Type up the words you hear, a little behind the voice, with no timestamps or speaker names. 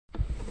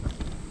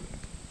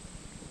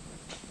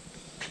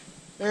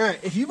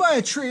Alright, if you buy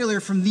a trailer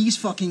from these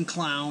fucking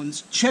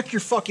clowns, check your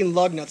fucking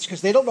lug nuts,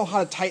 because they don't know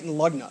how to tighten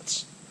lug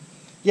nuts.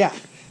 Yeah,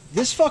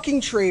 this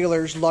fucking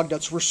trailer's lug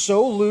nuts were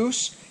so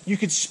loose, you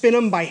could spin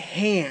them by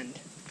hand.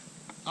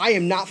 I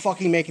am not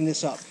fucking making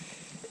this up.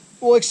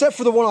 Well, except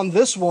for the one on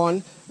this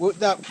one,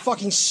 that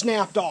fucking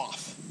snapped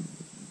off.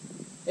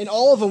 And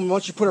all of them,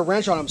 once you put a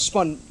wrench on them,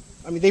 spun.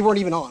 I mean, they weren't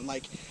even on.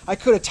 Like, I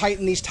could have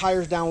tightened these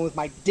tires down with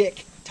my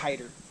dick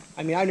tighter.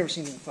 I mean, I've never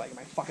seen anything like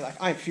my fucking life.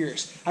 I'm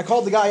furious. I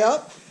called the guy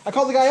up, and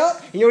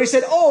you know what he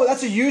said? Oh,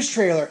 that's a used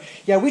trailer.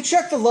 Yeah, we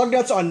check the lug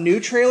nuts on new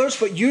trailers,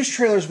 but used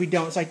trailers we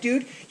don't. It's like,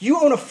 dude,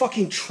 you own a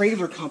fucking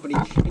trailer company,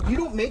 and you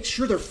don't make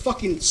sure they're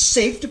fucking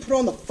safe to put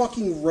on the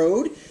fucking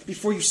road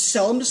before you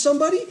sell them to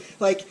somebody?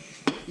 Like,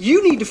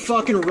 you need to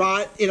fucking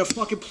rot in a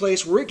fucking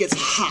place where it gets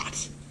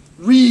hot.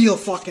 Real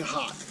fucking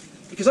hot.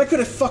 Because I could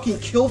have fucking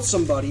killed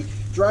somebody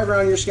driving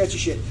around your sketchy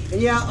shit. And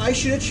yeah, I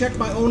should have checked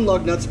my own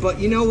lug nuts, but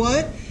you know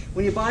what?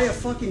 When you buy a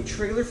fucking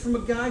trailer from a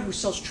guy who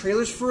sells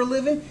trailers for a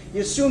living,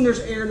 you assume there's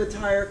air in the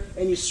tire,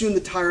 and you assume the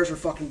tires are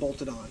fucking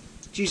bolted on.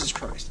 Jesus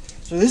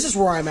Christ. So this is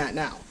where I'm at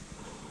now.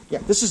 Yeah,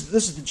 this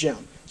is the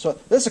gem. So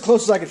this is the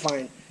closest I could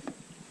find.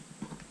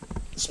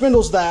 The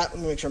spindle's that. Let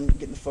me make sure I'm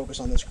getting the focus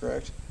on this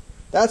correct.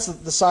 That's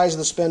the size of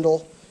the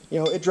spindle.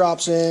 You know, it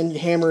drops in, you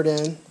hammer it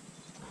in.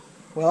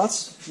 Well,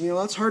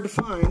 that's hard to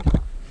find.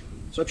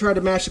 So I tried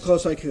to match the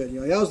close I could.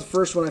 You know, that was the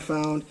first one I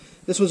found.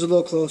 This one's a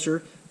little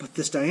closer, but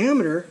this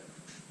diameter,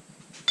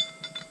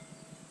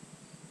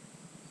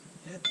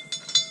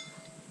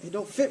 it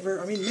don't fit very.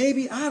 I mean,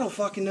 maybe, I don't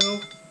fucking know.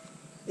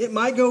 It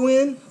might go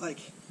in. Like,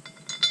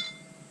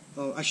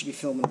 oh, I should be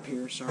filming up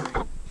here. Sorry.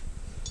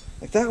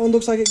 Like that one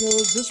looks like it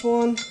goes. This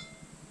one,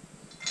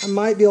 I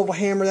might be able to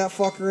hammer that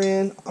fucker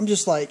in. I'm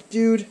just like,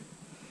 dude.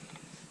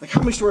 Like, how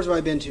many stores have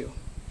I been to?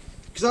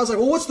 Because I was like,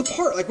 well, what's the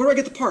part? Like, where do I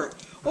get the part?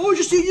 Oh, you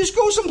just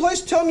go someplace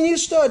and tell me you need a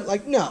stud.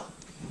 Like, no.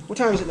 What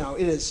time is it now?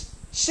 It is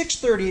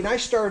 6:30, and I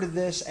started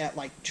this at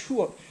like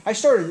 2. I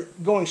started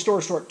going store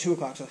to store at 2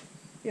 o'clock. So,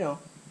 you know,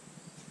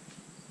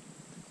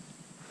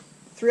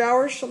 3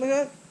 hours, something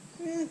like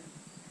that.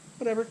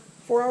 Whatever.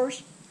 4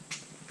 hours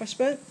I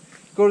spent.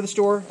 Go to the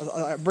store.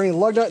 I bring the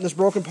lug nut and this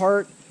broken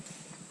part.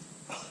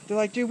 They're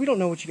like, dude, we don't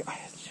know what you got.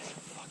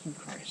 Fucking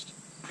Christ.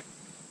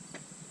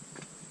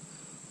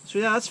 So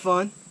yeah, that's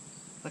fun.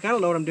 Like, I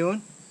don't know what I'm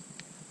doing.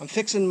 I'm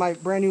fixing my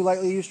brand new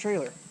lightly used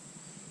trailer.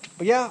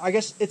 But yeah, I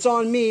guess it's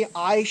on me.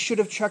 I should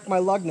have checked my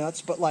lug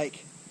nuts, but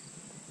like,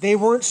 they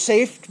weren't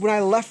safe when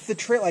I left the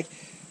trailer. Like,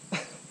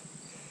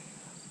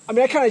 I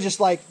mean, I kind of just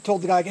like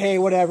told the guy, like, hey,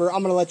 whatever,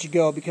 I'm going to let you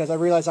go because I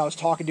realized I was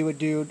talking to a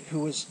dude who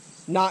was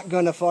not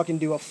going to fucking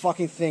do a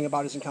fucking thing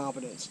about his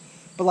incompetence.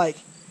 But like,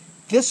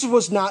 this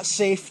was not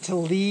safe to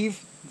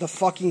leave the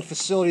fucking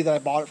facility that I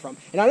bought it from.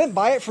 And I didn't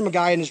buy it from a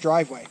guy in his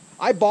driveway.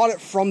 I bought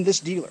it from this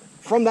dealer,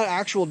 from that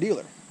actual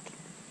dealer.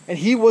 And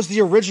he was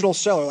the original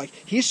seller. Like,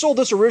 he sold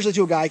this originally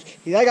to a guy.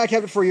 That guy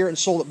kept it for a year and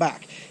sold it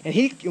back. And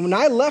when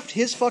I left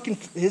his fucking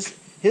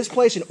his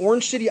place in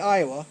Orange City,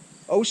 Iowa,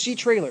 OC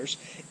Trailers,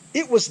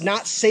 it was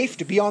not safe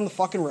to be on the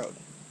fucking road.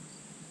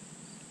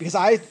 Because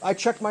I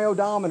checked my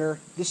odometer.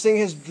 This thing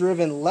has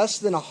driven less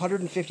than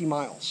 150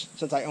 miles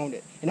since I owned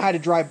it. And I had to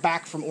drive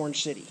back from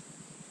Orange City.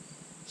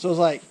 So it was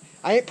like,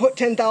 I ain't put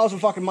 10,000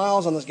 fucking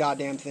miles on this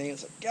goddamn thing.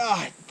 It's like,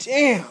 god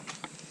damn.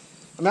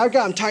 I mean, I've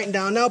got them tightened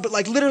down now, but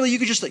like literally you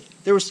could just like,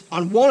 there was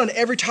on one on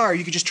every tire,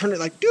 you could just turn it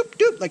like doop,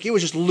 doop, like it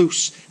was just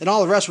loose. And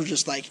all the rest were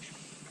just like,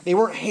 they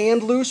weren't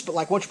hand loose, but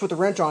like once you put the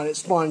wrench on it, it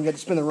spun and you had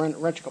to spin the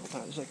wrench a couple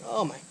times. It's like,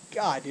 oh my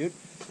god, dude.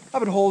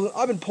 I've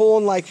been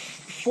pulling like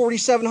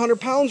 4,700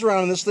 pounds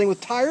around in this thing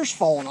with tires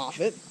falling off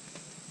it.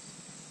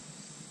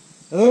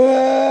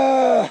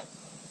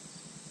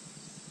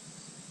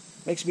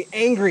 Makes me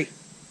angry.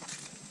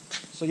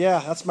 So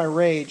yeah, that's my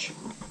rage.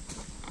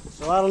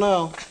 So I don't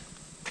know.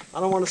 I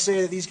don't want to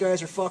say that these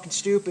guys are fucking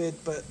stupid,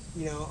 but,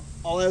 you know,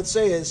 all I would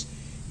say is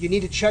you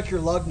need to check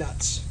your lug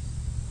nuts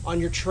on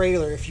your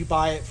trailer if you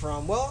buy it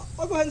from, well,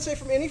 I'll go ahead and say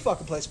from any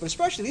fucking place, but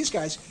especially these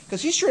guys,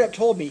 because he straight up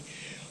told me,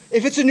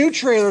 if it's a new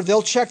trailer,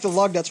 they'll check the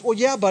lug nuts. Well,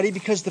 yeah, buddy,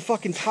 because the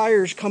fucking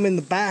tires come in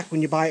the back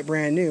when you buy it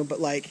brand new, but,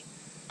 like,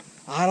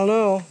 I don't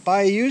know,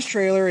 buy a used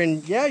trailer,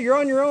 and, yeah, you're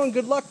on your own,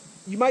 good luck.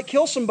 You might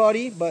kill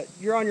somebody, but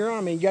you're on your own.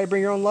 I mean, you got to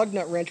bring your own lug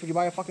nut wrench when you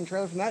buy a fucking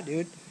trailer from that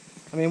dude.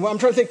 I mean, I'm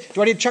trying to think,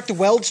 do I need to check the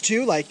welds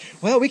too? Like,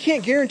 well, we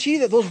can't guarantee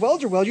that those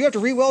welds are welded. You have to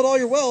re-weld all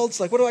your welds.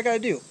 Like, what do I got to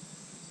do?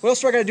 What else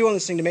do I got to do on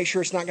this thing to make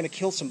sure it's not going to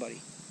kill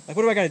somebody? Like,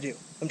 what do I got to do?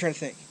 I'm trying to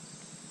think.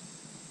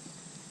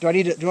 Do I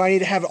need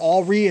to have it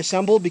all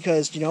reassembled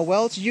because, you know,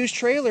 well, it's a used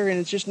trailer and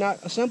it's just not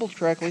assembled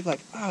correctly?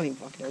 Like, I don't even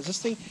fucking know.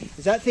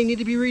 Does that thing need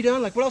to be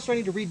redone? Like, what else do I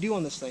need to redo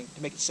on this thing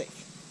to make it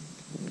safe?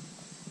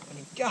 I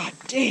mean, god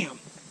damn.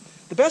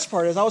 The best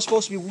part is I was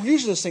supposed to be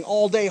using this thing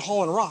all day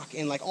hauling rock,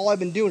 and like all I've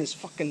been doing is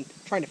fucking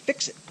trying to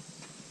fix it.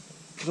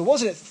 Because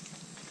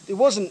it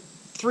wasn't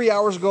 3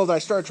 hours ago that I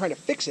started trying to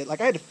fix it.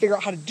 Like, I had to figure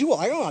out how to do it.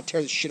 I don't know how to tear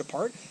this shit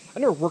apart. I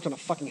never worked on a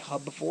fucking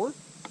hub before.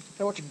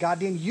 I watched a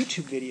goddamn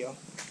YouTube video.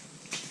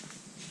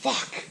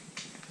 Fuck.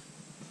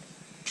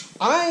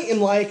 I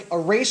am like a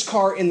race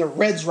car in the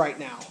reds right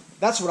now.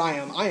 That's what I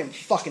am. I am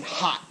fucking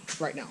hot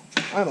right now.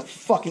 I'm a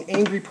fucking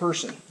angry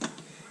person.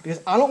 Because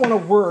I don't want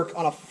to work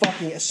on a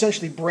fucking,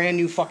 essentially brand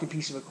new fucking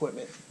piece of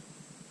equipment.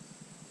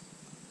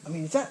 I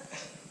mean, is that...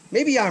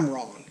 Maybe I'm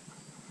wrong.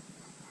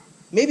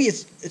 Maybe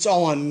it's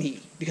all on me.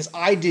 Because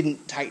I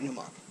didn't tighten them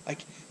up.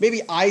 Like,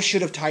 maybe I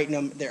should have tightened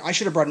them there. I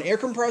should have brought an air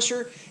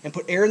compressor and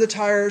put air in the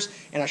tires.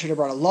 And I should have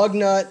brought a lug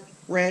nut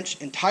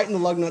wrench and tightened the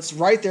lug nuts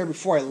right there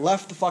before I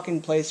left the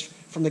fucking place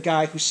from the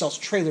guy who sells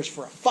trailers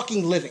for a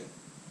fucking living.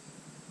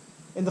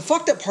 And the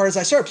fucked up part is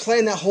I started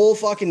playing that whole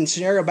fucking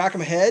scenario back in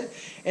my head,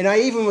 and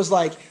I even was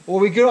like, well,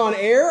 we good on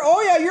air?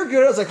 Oh, yeah, you're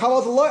good. I was like, how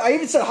about the lug? I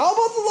even said, how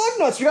about the lug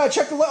nuts? We gotta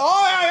check the lug.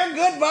 Oh, yeah, you're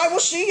good, bud. We'll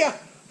see ya.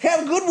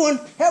 Have a good one.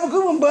 Have a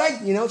good one,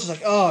 bud. You know, it's just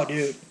like, oh,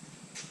 dude.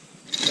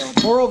 So,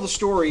 moral of the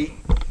story,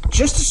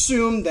 just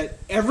assume that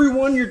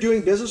everyone you're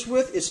doing business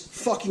with is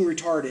fucking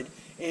retarded,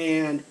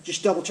 and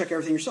just double check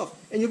everything yourself,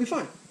 and you'll be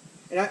fine.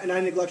 And I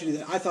neglected to do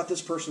that. I thought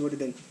this person would have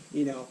been,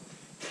 you know,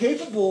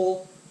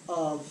 capable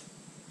of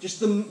just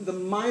the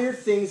minor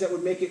things that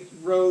would make it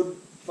road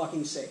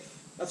fucking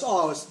safe. That's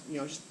all I was, you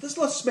know, let's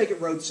just make it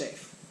road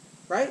safe,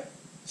 right?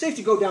 Safe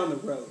to go down the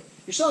road.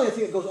 You're selling a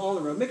thing that goes on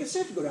the road, make it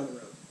safe to go down the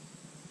road.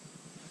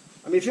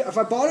 I mean, if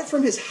I bought it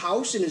from his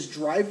house in his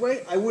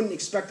driveway, I wouldn't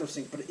expect those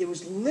things, but it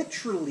was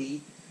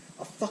literally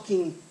a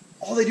fucking,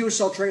 all they do is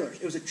sell trailers.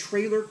 It was a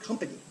trailer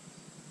company.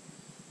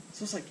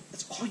 So it's like,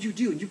 that's all you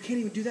do, and you can't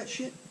even do that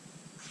shit?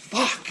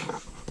 Fuck.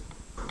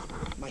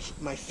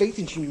 My faith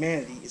in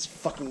humanity is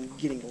fucking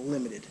getting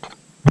limited.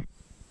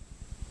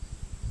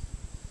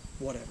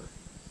 Whatever.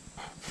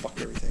 Fuck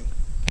everything.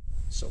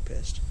 So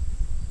pissed.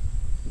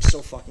 I'm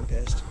so fucking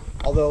pissed.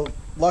 Although,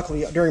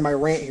 luckily, during my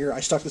rant here, I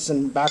stuck this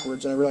in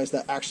backwards and I realized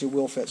that actually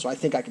will fit, so I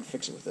think I can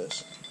fix it with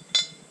this.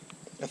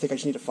 I think I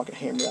just need to fucking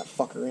hammer that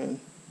fucker in.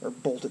 Or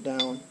bolt it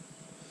down.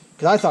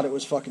 Because I thought it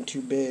was fucking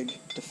too big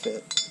to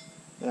fit.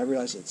 And I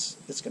realized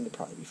it's going to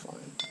probably be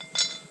fine.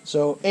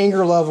 So,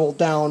 anger level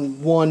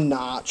down 1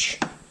 notch.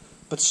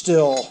 But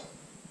still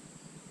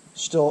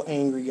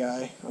angry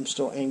guy. I'm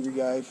still angry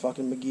guy,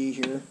 fucking McGee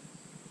here.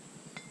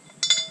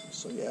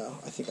 So yeah,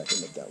 I think I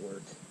can make that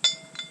work.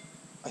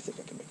 I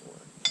think I can make it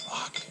work.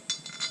 Fuck.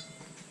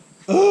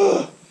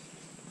 Ugh!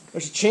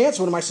 There's a chance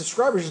one of my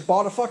subscribers just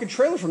bought a fucking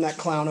trailer from that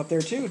clown up there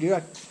too, dude.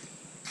 Whatever.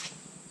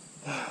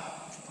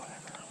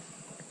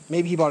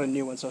 Maybe he bought a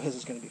new one, so his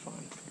is going to be fine.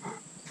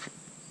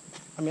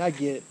 I mean, I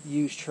get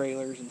used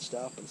trailers and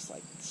stuff, but it's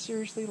like,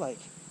 seriously, like...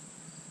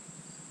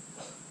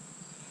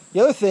 The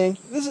other thing,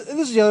 this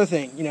is the other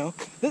thing, you know.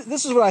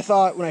 This is what I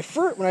thought when I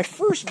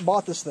first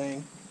bought this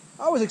thing.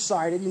 I was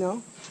excited, you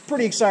know,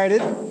 pretty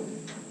excited.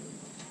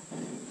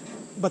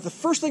 But the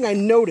first thing I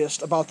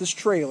noticed about this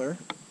trailer,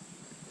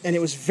 and it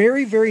was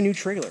very, very new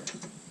trailer,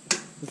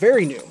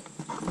 very new.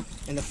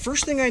 And the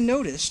first thing I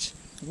noticed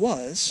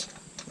was,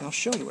 and I'll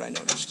show you what I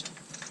noticed.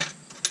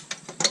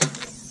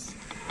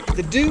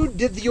 The dude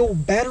did the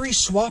old battery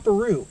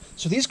swap-a-roo.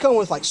 So these come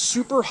with like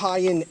super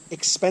high-end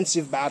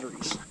expensive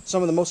batteries.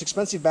 Some of the most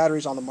expensive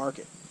batteries on the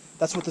market.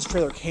 That's what this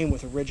trailer came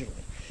with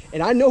originally.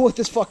 And I know what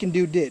this fucking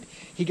dude did.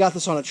 He got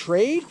this on a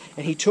trade,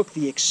 and he took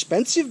the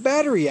expensive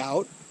battery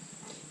out,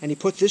 and he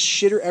put this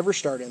shitter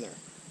EverStart in there.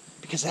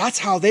 Because that's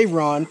how they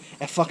run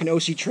at fucking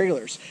OC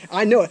trailers.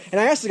 I know it.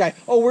 And I asked the guy,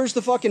 oh, where's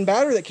the fucking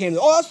battery that came?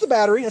 Oh, that's the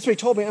battery. That's what he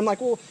told me. I'm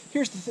like, well,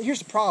 here's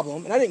the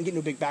problem. And I didn't get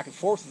into a big back and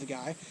forth with the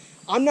guy.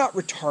 I'm not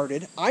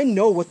retarded. I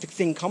know what the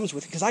thing comes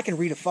with because I can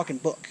read a fucking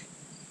book.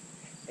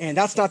 And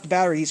that's not the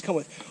battery he's come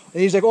with.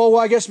 And he's like, oh, well,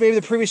 I guess maybe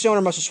the previous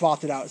owner must have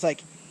swapped it out. It's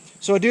like,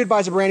 so a dude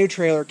buys a brand new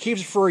trailer,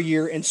 keeps it for a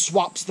year, and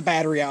swaps the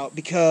battery out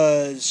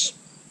because...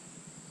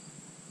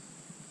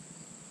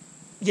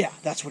 Yeah,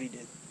 that's what he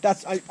did.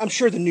 I'm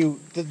sure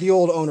the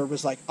old owner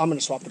was like, I'm going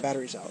to swap the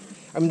batteries out.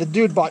 I mean, the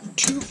dude bought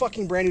 2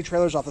 fucking brand new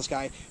trailers off this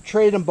guy,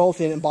 traded them both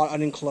in, and bought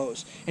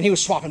unenclosed. And he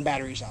was swapping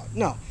batteries out.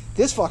 No.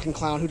 This fucking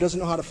clown who doesn't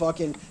know how to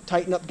fucking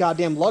tighten up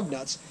goddamn lug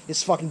nuts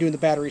is fucking doing the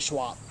battery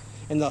swap.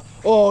 And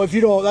if you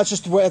don't, that's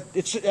just the way,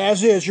 it's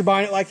as is, you're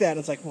buying it like that. And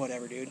it's like,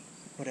 whatever, dude.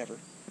 Whatever.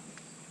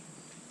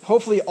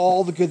 Hopefully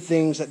all the good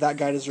things that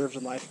guy deserves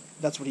in life,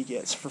 that's what he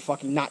gets for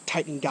fucking not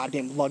tightening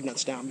goddamn lug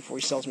nuts down before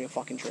he sells me a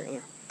fucking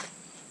trailer.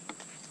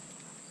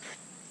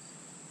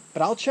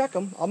 But I'll check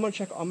them. I'm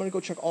gonna go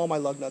check all my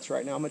lug nuts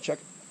right now. I'm gonna check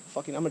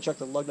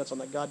the lug nuts on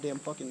that goddamn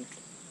fucking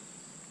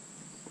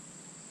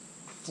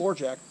floor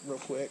jack real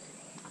quick.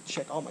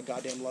 Check all my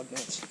goddamn lug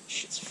nuts.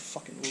 Shit's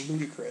fucking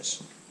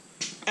ludicrous.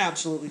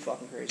 Absolutely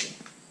fucking crazy.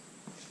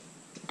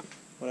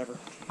 Whatever.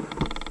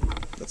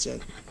 That's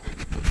it.